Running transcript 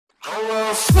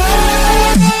Hello.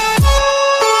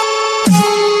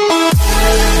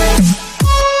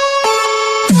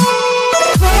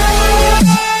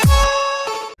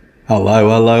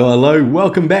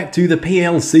 Welcome back to the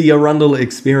PLC Arundel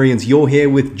Experience. You're here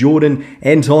with Jordan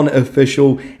Anton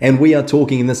Official, and we are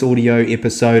talking in this audio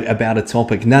episode about a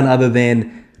topic none other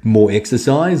than more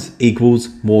exercise equals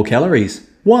more calories.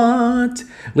 What?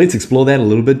 Let's explore that a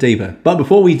little bit deeper. But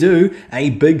before we do,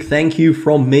 a big thank you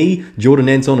from me, Jordan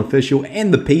Anton Official,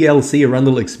 and the PLC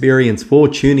Arundel Experience for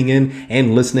tuning in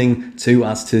and listening to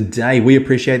us today. We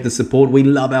appreciate the support. We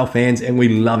love our fans and we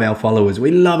love our followers. We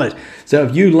love it. So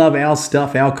if you love our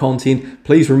stuff, our content,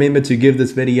 please remember to give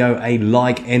this video a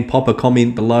like and pop a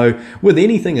comment below with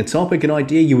anything, a topic, an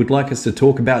idea you would like us to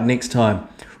talk about next time.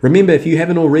 Remember, if you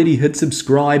haven't already, hit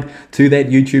subscribe to that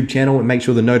YouTube channel and make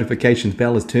sure the notifications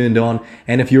bell is turned on.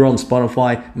 And if you're on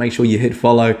Spotify, make sure you hit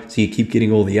follow so you keep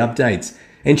getting all the updates.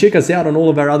 And check us out on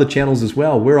all of our other channels as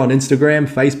well. We're on Instagram,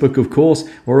 Facebook, of course.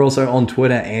 We're also on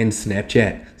Twitter and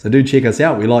Snapchat. So do check us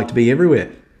out. We like to be everywhere.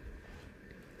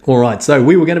 All right, so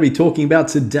we were going to be talking about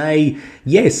today,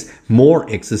 yes, more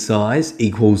exercise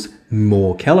equals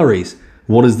more calories.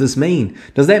 What does this mean?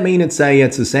 Does that mean it's a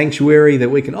sanctuary that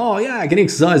we can, I can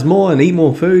exercise more and eat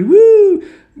more food? Woo!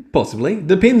 Possibly.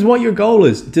 Depends what your goal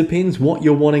is. Depends what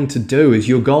you're wanting to do. Is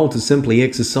your goal to simply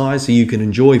exercise so you can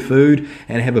enjoy food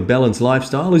and have a balanced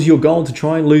lifestyle? Is your goal to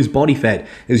try and lose body fat?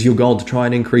 Is your goal to try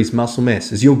and increase muscle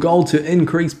mass? Is your goal to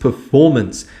increase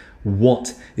performance?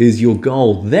 What is your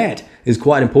goal? That is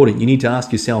quite important. You need to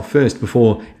ask yourself first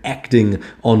before acting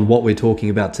on what we're talking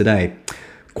about today.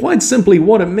 Quite simply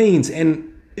what it means, and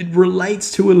it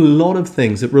relates to a lot of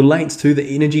things. It relates to the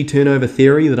energy turnover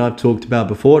theory that I've talked about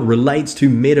before. It relates to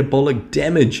metabolic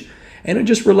damage, and it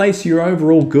just relates to your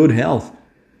overall good health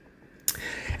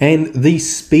and the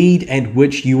speed at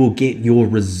which you will get your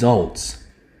results.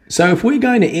 So if we're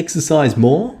going to exercise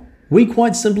more, we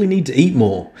quite simply need to eat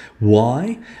more.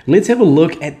 Why? Let's have a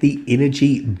look at the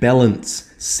energy balance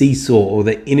seesaw, or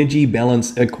the energy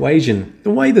balance equation.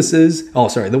 What this is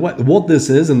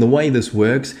and the way this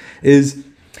works is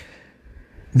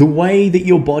the way that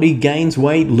your body gains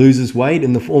weight, loses weight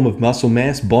in the form of muscle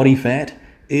mass, body fat,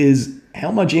 is how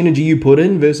much energy you put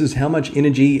in versus how much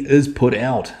energy is put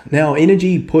out. Now,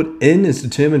 energy put in is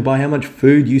determined by how much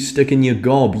food you stick in your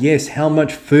gob. Yes, how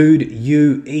much food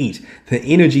you eat. The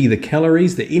energy, the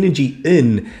calories, the energy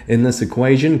in this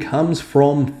equation comes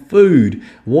from food.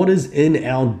 What is in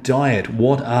our diet?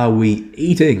 What are we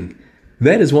eating?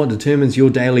 That is what determines your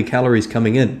daily calories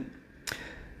coming in.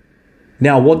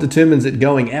 Now, what determines it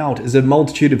going out is a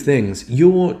multitude of things.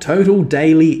 Your total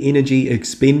daily energy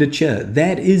expenditure,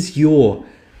 that is your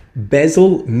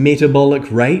basal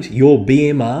metabolic rate, your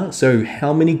BMR, so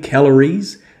how many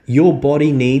calories your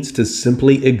body needs to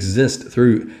simply exist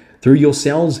through your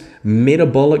cells'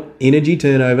 metabolic energy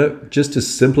turnover, just to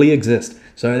simply exist.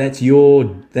 So that's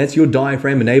your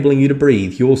diaphragm enabling you to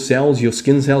breathe, your cells, your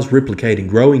skin cells replicating,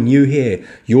 growing new hair,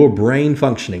 your brain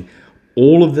functioning.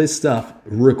 All of this stuff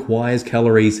requires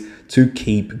calories to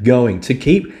keep going, to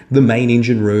keep the main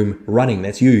engine room running.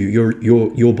 That's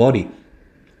your body.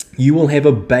 You will have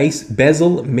a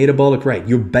basal metabolic rate,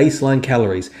 your baseline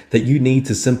calories that you need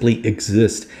to simply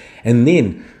exist. And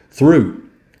then through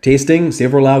testing,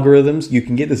 several algorithms, you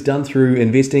can get this done through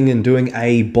investing in doing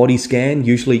a body scan,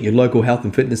 usually at your local health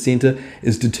and fitness center,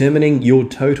 is determining your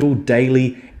total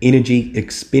daily energy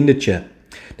expenditure.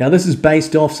 Now, this is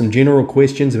based off some general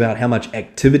questions about how much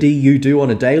activity you do on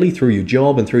a daily through your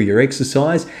job and through your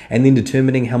exercise, and then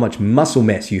determining how much muscle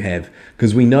mass you have,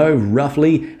 because we know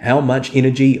roughly how much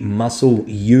energy muscle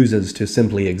uses to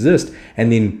simply exist.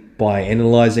 And then by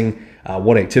analyzing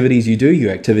what activities you do,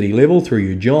 your activity level through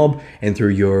your job and through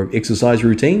your exercise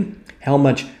routine, how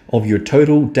much of your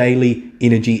total daily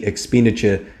energy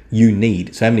expenditure you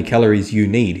need. So how many calories you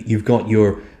need. You've got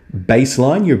your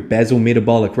baseline, your basal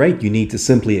metabolic rate, you need to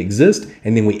simply exist,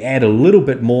 and then we add a little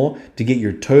bit more to get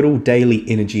your total daily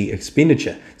energy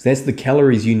expenditure. So that's the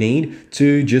calories you need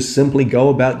to just simply go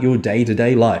about your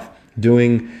day-to-day life,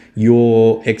 doing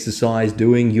your exercise,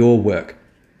 doing your work.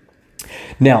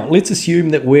 Now, let's assume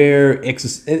that we're in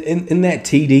that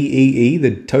TDEE,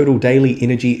 the total daily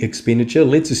energy expenditure.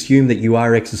 Let's assume that you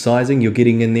are exercising. You're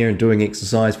getting in there and doing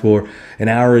exercise for an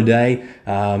hour a day.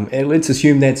 And let's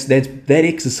assume that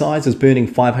exercise is burning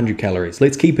 500 calories.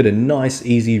 Let's keep it a nice,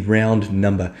 easy, round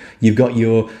number. You've got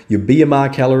your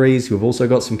BMR calories. We've also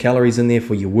got some calories in there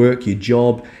for your work, your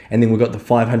job. And then we've got the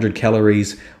 500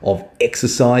 calories of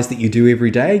exercise that you do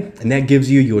every day. And that gives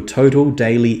you your total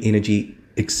daily energy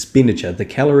expenditure, the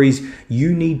calories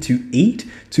you need to eat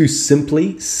to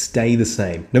simply stay the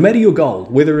same. No matter your goal,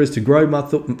 whether it is to grow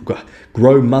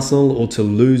muscle or to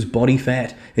lose body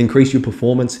fat, increase your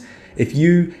performance, if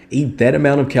you eat that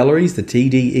amount of calories, the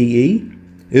TDEE,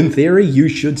 in theory, you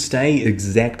should stay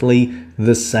exactly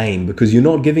the same because you're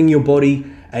not giving your body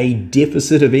a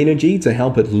deficit of energy to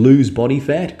help it lose body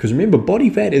fat. Because remember, body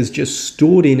fat is just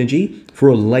stored energy for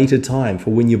a later time,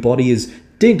 for when your body is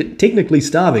technically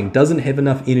starving, doesn't have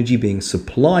enough energy being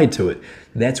supplied to it.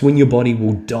 That's when your body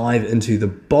will dive into the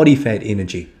body fat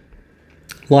energy.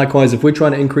 Likewise, if we're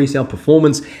trying to increase our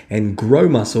performance and grow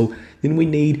muscle, then we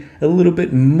need a little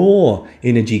bit more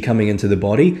energy coming into the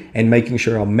body and making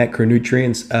sure our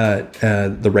macronutrients,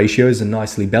 the ratios are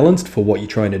nicely balanced for what you're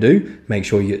trying to do. Make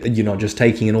sure you're not just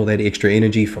taking in all that extra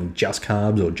energy from just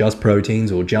carbs or just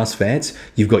proteins or just fats.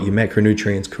 You've got your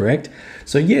macronutrients correct.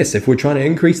 So yes, if we're trying to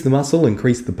increase the muscle,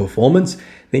 increase the performance,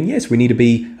 then yes, we need to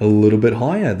be a little bit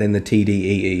higher than the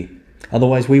TDEE.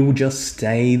 Otherwise, we will just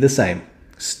stay the same.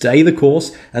 Stay the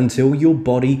course until your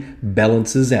body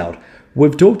balances out.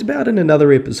 We've talked about in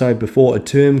another episode before a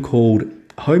term called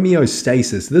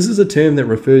homeostasis. This is a term that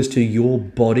refers to your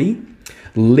body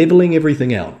leveling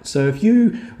everything out. So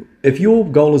if your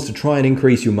goal is to try and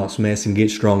increase your muscle mass and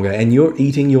get stronger, and you're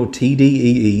eating your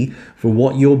TDEE for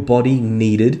what your body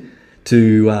needed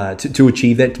to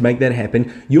achieve that, to make that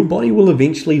happen, your body will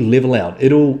eventually level out.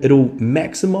 It'll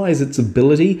maximize its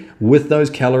ability with those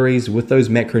calories, with those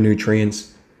macronutrients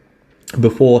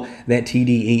before that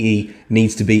TDEE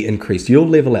needs to be increased. You'll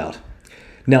level out.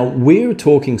 Now, we're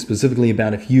talking specifically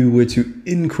about if you were to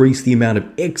increase the amount of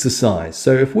exercise.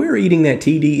 So if we're eating that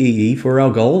TDEE for our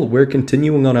goal, we're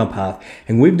continuing on our path,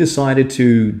 and we've decided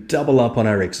to double up on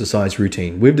our exercise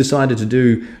routine. We've decided to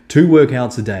do 2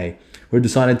 workouts a day. We've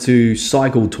decided to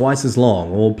cycle twice as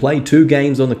long or play 2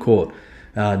 games on the court.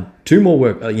 2 more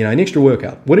an extra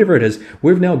workout, whatever it is.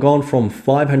 We've now gone from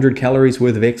 500 calories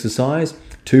worth of exercise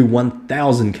to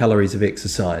 1,000 calories of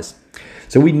exercise.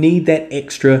 So we need that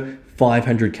extra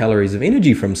 500 calories of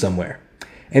energy from somewhere.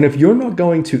 And if you're not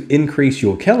going to increase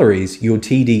your calories, your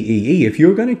TDEE, if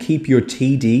you're going to keep your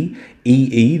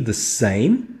TDEE the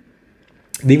same,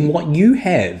 then what you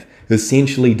have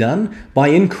essentially done by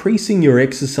increasing your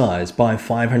exercise by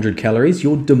 500 calories,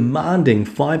 you're demanding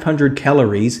 500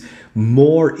 calories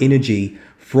more energy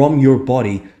from your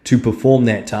body to perform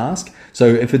that task. So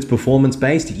if it's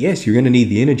performance-based, yes, you're going to need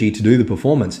the energy to do the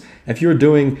performance. If you're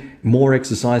doing more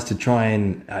exercise to try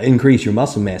and increase your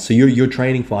muscle mass, so you're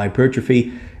training for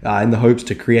hypertrophy in the hopes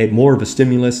to create more of a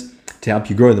stimulus to help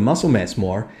you grow the muscle mass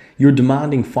more, you're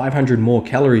demanding 500 more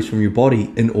calories from your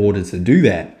body in order to do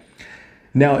that.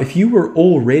 Now, if you were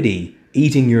already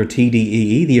eating your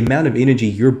TDEE, the amount of energy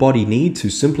your body needs to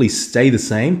simply stay the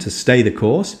same, to stay the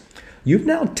course, you've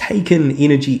now taken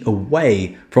energy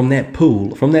away from that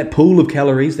pool of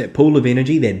calories, that pool of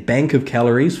energy, that bank of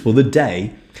calories for the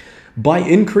day, by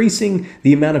increasing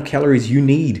the amount of calories you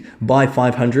need by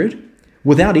 500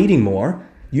 without eating more.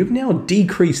 You've now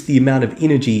decreased the amount of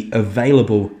energy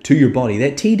available to your body.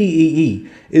 That TDEE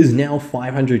is now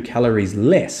 500 calories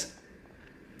less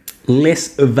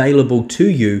available to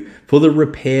you for the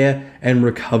repair and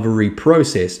recovery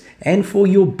process and for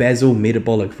your basal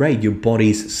metabolic rate, your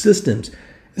body's systems.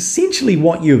 Essentially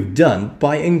what you've done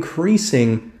by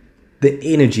increasing the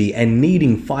energy and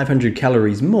needing 500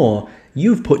 calories more,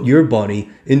 you've put your body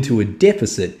into a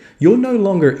deficit. You're no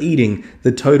longer eating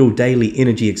the total daily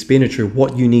energy expenditure,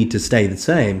 what you need to stay the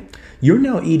same. You're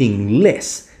now eating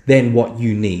less than what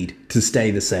you need to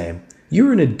stay the same.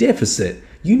 You're in a deficit.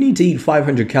 You need to eat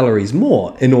 500 calories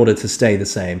more in order to stay the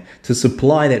same, to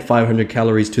supply that 500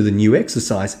 calories to the new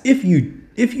exercise. If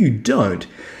you don't,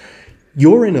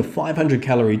 you're in a 500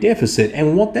 calorie deficit,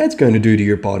 and what that's going to do to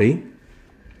your body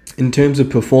in terms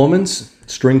of performance,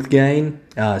 strength gain,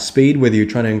 speed, whether you're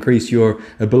trying to increase your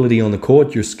ability on the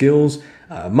court, your skills,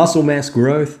 muscle mass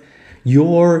growth,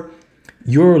 you're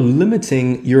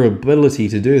limiting your ability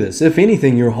to do this. If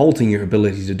anything, you're halting your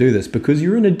ability to do this because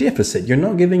you're in a deficit. You're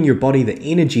not giving your body the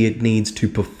energy it needs to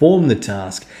perform the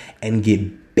task and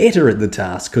get better at the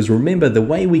task. Because remember, the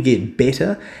way we get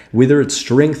better, whether it's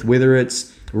strength, whether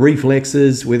it's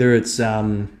reflexes, whether it's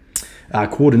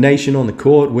coordination on the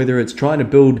court, whether it's trying to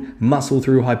build muscle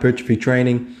through hypertrophy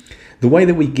training, the way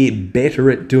that we get better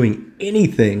at doing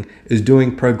anything is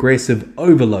doing progressive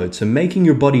overload. So making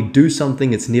your body do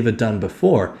something it's never done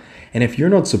before. And if you're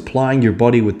not supplying your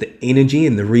body with the energy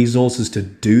and the resources to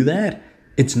do that,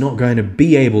 it's not going to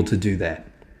be able to do that.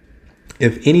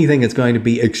 If anything, it's going to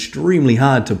be extremely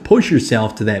hard to push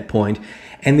yourself to that point,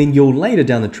 and then you'll later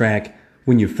down the track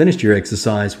when you've finished your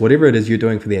exercise, whatever it is you're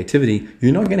doing for the activity,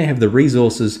 you're not going to have the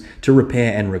resources to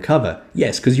repair and recover.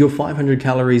 Yes, because you're 500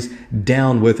 calories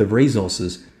down worth of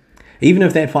resources. Even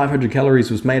if that 500 calories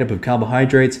was made up of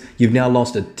carbohydrates, you've now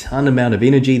lost a ton amount of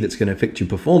energy that's going to affect your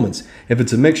performance. If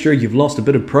it's a mixture, you've lost a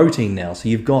bit of protein now, so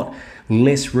you've got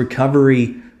less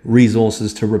recovery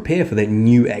resources to repair for that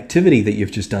new activity that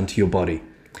you've just done to your body.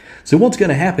 So what's going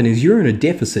to happen is you're in a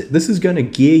deficit. This is going to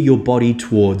gear your body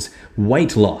towards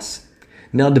weight loss.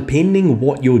 Now, depending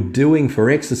what you're doing for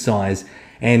exercise,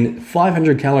 and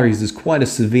 500 calories is quite a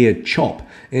severe chop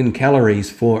in calories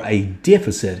for a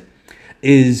deficit,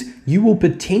 is you will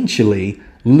potentially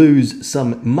lose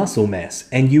some muscle mass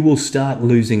and you will start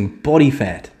losing body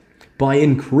fat. By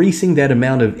increasing that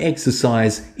amount of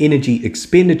exercise, energy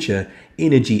expenditure,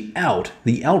 energy out,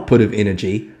 the output of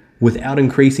energy, without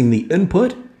increasing the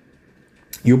input,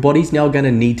 your body's now going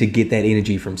to need to get that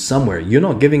energy from somewhere. You're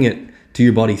not giving it to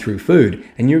your body through food,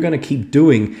 and you're going to keep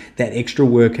doing that extra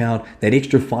workout, that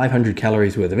extra 500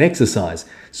 calories worth of exercise.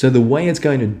 So the way it's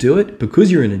going to do it, because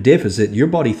you're in a deficit, your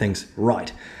body thinks,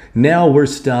 right, now we're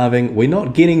starving, we're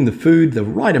not getting the food, the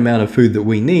right amount of food that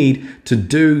we need to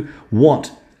do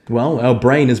what, well, our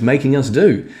brain is making us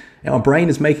do. Our brain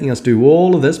is making us do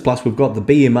all of this, plus we've got the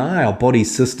BMR, our body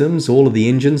systems, all of the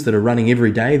engines that are running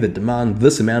every day that demand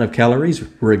this amount of calories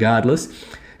regardless.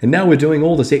 And now we're doing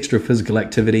all this extra physical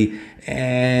activity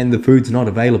and the food's not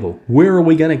available. Where are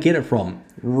we going to get it from?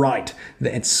 Right,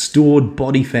 that stored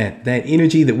body fat, that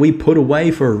energy that we put away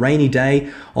for a rainy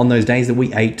day on those days that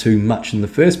we ate too much in the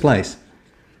first place.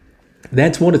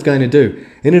 That's what it's going to do.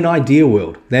 In an ideal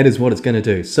world, that is what it's going to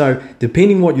do. So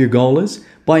depending what your goal is,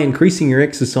 by increasing your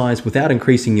exercise without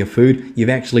increasing your food, you've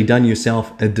actually done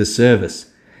yourself a disservice.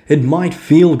 It might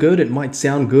feel good, it might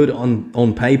sound good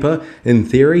on paper, in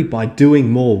theory. By doing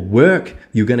more work,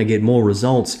 you're going to get more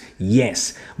results,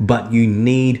 yes, but you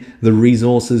need the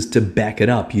resources to back it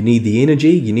up. You need the energy,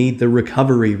 you need the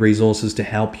recovery resources to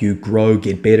help you grow,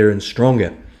 get better and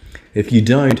stronger. If you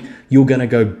don't, you're going to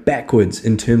go backwards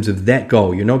in terms of that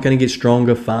goal. You're not going to get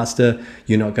stronger, faster,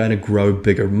 you're not going to grow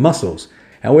bigger muscles.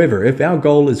 However, if our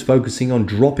goal is focusing on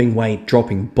dropping weight,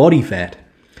 dropping body fat,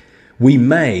 we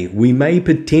may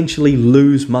potentially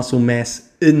lose muscle mass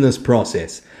in this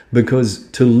process, because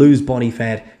to lose body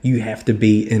fat, you have to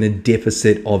be in a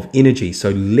deficit of energy. So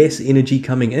less energy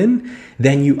coming in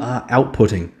than you are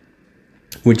outputting,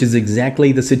 which is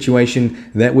exactly the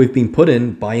situation that we've been put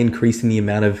in by increasing the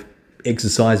amount of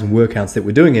exercise and workouts that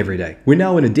we're doing every day. We're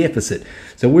now in a deficit.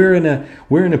 So we're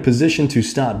in a position to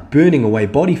start burning away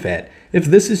body fat. If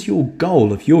this is your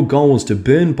goal, if your goal is to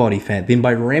burn body fat, then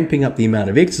by ramping up the amount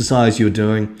of exercise you're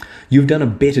doing, you've done a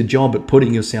better job at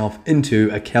putting yourself into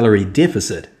a calorie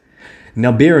deficit.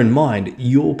 Now bear in mind,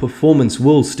 your performance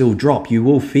will still drop. You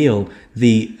will feel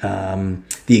the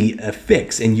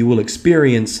effects, and you will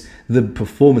experience the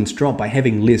performance drop by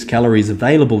having less calories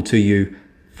available to you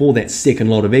for that second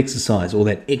lot of exercise or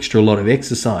that extra lot of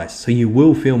exercise. So you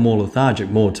will feel more lethargic,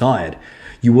 more tired.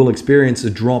 You will experience a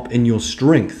drop in your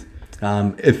strength.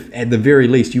 If at the very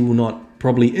least you will not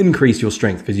probably increase your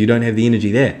strength because you don't have the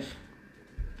energy there.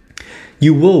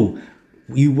 You will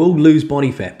lose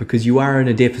body fat because you are in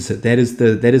a deficit. That is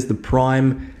the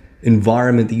prime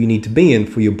environment that you need to be in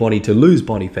for your body to lose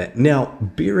body fat. Now,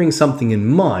 bearing something in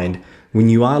mind, when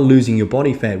you are losing your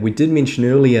body fat, we did mention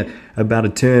earlier about a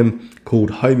term called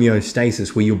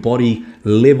homeostasis, where your body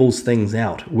levels things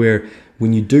out, where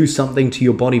when you do something to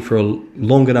your body for a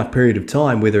long enough period of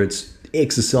time, whether it's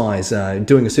exercise,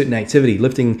 doing a certain activity,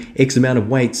 lifting X amount of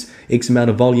weights, X amount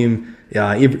of volume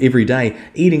every day,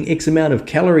 eating X amount of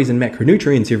calories and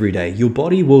macronutrients every day, your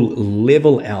body will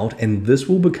level out, and this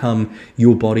will become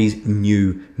your body's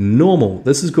new normal.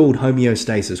 This is called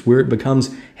homeostasis, where it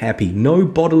becomes happy. No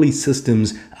bodily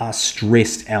systems are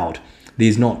stressed out.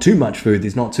 There's not too much food,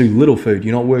 there's not too little food.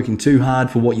 You're not working too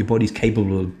hard for what your body's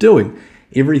capable of doing.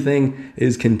 Everything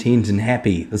is content and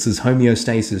happy. This is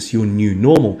homeostasis, your new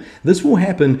normal. This will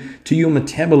happen to your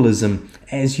metabolism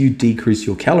as you decrease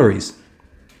your calories.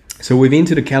 So we've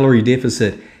entered a calorie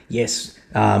deficit. Yes,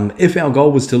 if our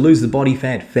goal was to lose the body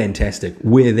fat, fantastic,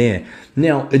 we're there.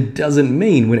 Now, it doesn't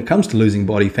mean when it comes to losing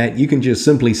body fat, you can just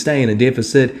simply stay in a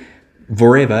deficit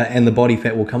forever and the body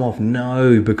fat will come off.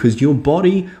 No, because your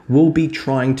body will be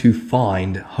trying to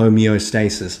find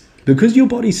homeostasis. Because your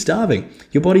body's starving.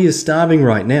 Your body is starving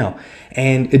right now,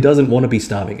 and it doesn't want to be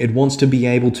starving. It wants to be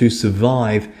able to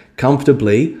survive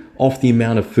comfortably off the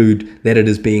amount of food that it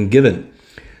is being given.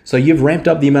 So you've ramped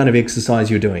up the amount of exercise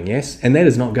you're doing, yes? And that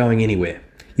is not going anywhere.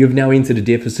 You've now entered a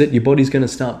deficit. Your body's going to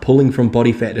start pulling from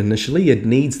body fat initially. It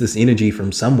needs this energy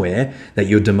from somewhere that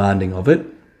you're demanding of it.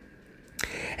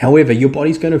 However, your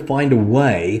body's going to find a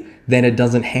way that it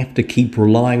doesn't have to keep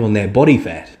relying on that body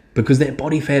fat, because that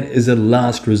body fat is a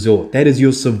last resort. That is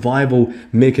your survival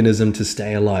mechanism to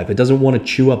stay alive. It doesn't want to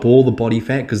chew up all the body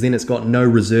fat because then it's got no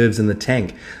reserves in the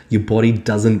tank. Your body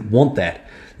doesn't want that.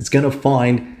 It's going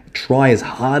to try as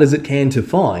hard as it can to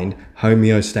find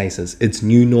homeostasis, its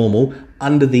new normal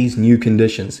under these new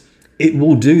conditions. It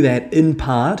will do that in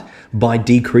part by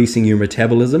decreasing your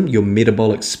metabolism, your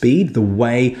metabolic speed, the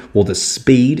way or the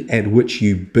speed at which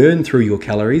you burn through your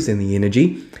calories and the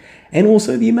energy, and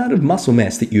also the amount of muscle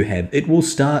mass that you have. It will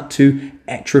start to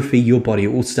atrophy your body.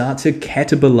 It will start to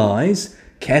catabolize.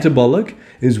 Catabolic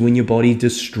is when your body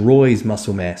destroys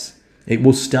muscle mass. It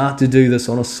will start to do this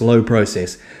on a slow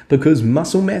process because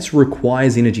muscle mass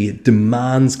requires energy. It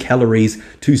demands calories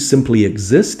to simply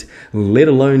exist, let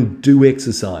alone do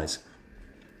exercise.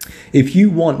 If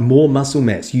you want more muscle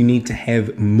mass, you need to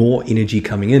have more energy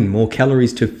coming in, more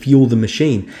calories to fuel the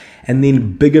machine. And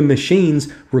then bigger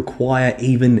machines require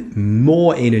even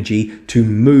more energy to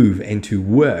move and to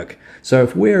work. So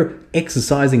if we're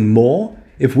exercising more,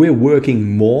 if we're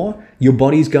working more, your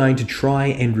body's going to try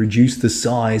and reduce the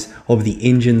size of the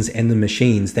engines and the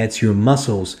machines. That's your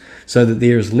muscles, so that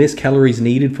there's less calories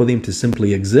needed for them to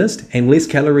simply exist and less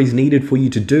calories needed for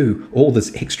you to do all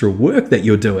this extra work that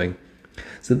you're doing.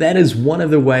 So that is one of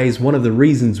the ways, one of the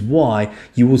reasons why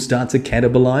you will start to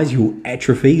catabolize, you will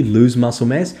atrophy, lose muscle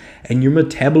mass, and your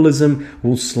metabolism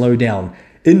will slow down.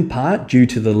 In part due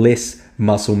to the less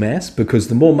muscle mass, because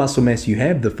the more muscle mass you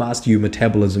have, the faster your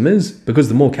metabolism is, because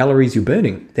the more calories you're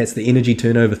burning. That's the energy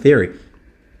turnover theory.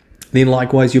 Then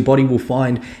likewise, your body will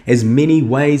find as many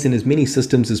ways and as many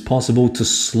systems as possible to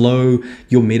slow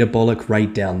your metabolic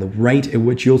rate down, the rate at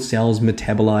which your cells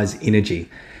metabolize energy.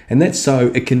 And that's so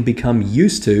it can become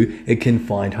used to, it can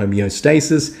find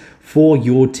homeostasis for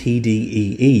your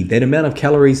TDEE, that amount of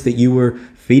calories that you were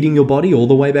feeding your body all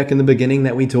the way back in the beginning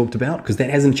that we talked about, because that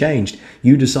hasn't changed.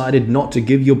 You decided not to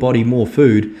give your body more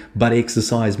food, but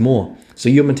exercise more. So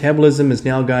your metabolism is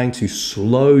now going to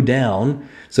slow down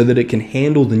so that it can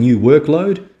handle the new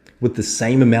workload with the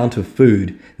same amount of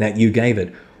food that you gave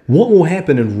it. What will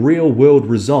happen in real world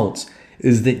results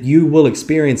is that you will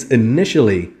experience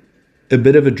initially a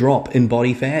bit of a drop in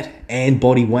body fat and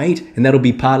body weight, and that'll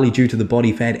be partly due to the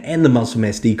body fat and the muscle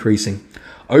mass decreasing.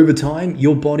 Over time,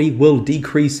 your body will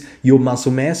decrease your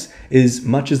muscle mass as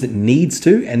much as it needs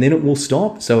to, and then it will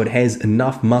stop, so it has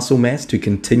enough muscle mass to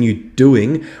continue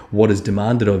doing what is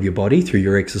demanded of your body through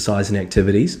your exercise and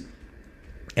activities.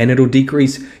 And it'll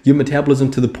decrease your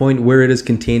metabolism to the point where it is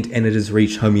content and it has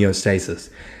reached homeostasis.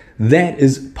 That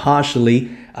is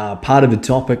partially part of a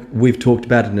topic we've talked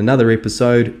about in another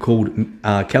episode called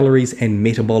calories and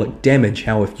metabolic damage.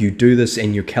 How if you do this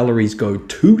and your calories go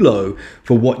too low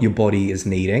for what your body is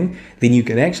needing, then you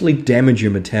can actually damage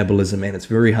your metabolism and it's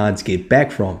very hard to get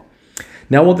back from.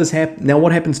 Now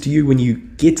what happens to you when you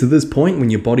get to this point,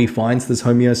 when your body finds this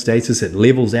homeostasis, it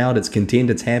levels out, it's content,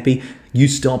 it's happy, you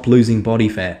stop losing body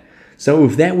fat. So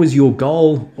if that was your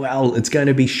goal, well, it's going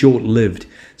to be short-lived.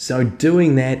 So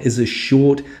doing that is a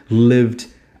short-lived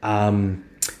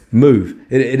move.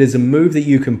 It is a move that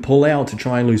you can pull out to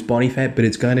try and lose body fat, but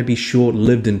it's going to be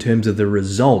short-lived in terms of the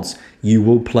results. You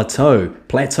will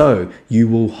plateau, you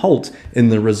will halt in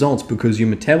the results because your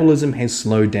metabolism has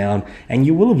slowed down and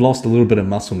you will have lost a little bit of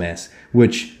muscle mass,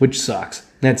 which sucks.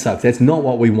 That sucks. That's not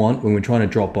what we want when we're trying to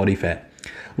drop body fat.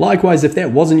 Likewise, if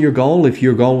that wasn't your goal, if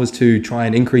your goal was to try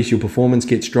and increase your performance,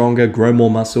 get stronger, grow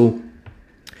more muscle,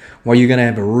 well, you're going to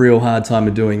have a real hard time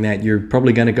of doing that. You're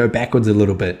probably going to go backwards a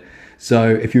little bit. So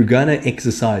if you're going to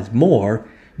exercise more,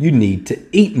 you need to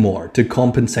eat more to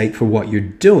compensate for what you're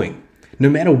doing, no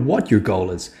matter what your goal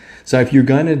is. So if you're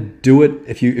going to do it,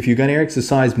 if you're going to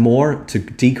exercise more to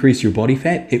decrease your body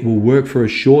fat, it will work for a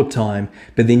short time,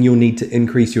 but then you'll need to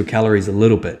increase your calories a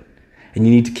little bit. And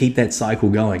you need to keep that cycle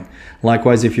going.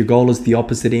 Likewise, if your goal is the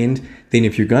opposite end, then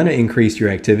if you're going to increase your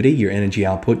activity, your energy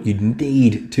output, you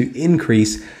need to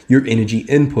increase your energy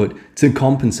input to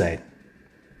compensate.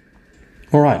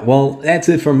 All right, well, that's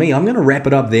it from me. I'm going to wrap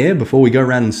it up there before we go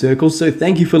around in circles. So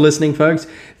thank you for listening, folks.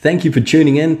 Thank you for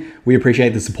tuning in. We appreciate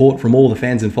the support from all the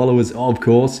fans and followers, of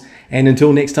course. And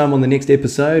until next time on the next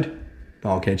episode,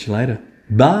 I'll catch you later.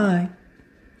 Bye.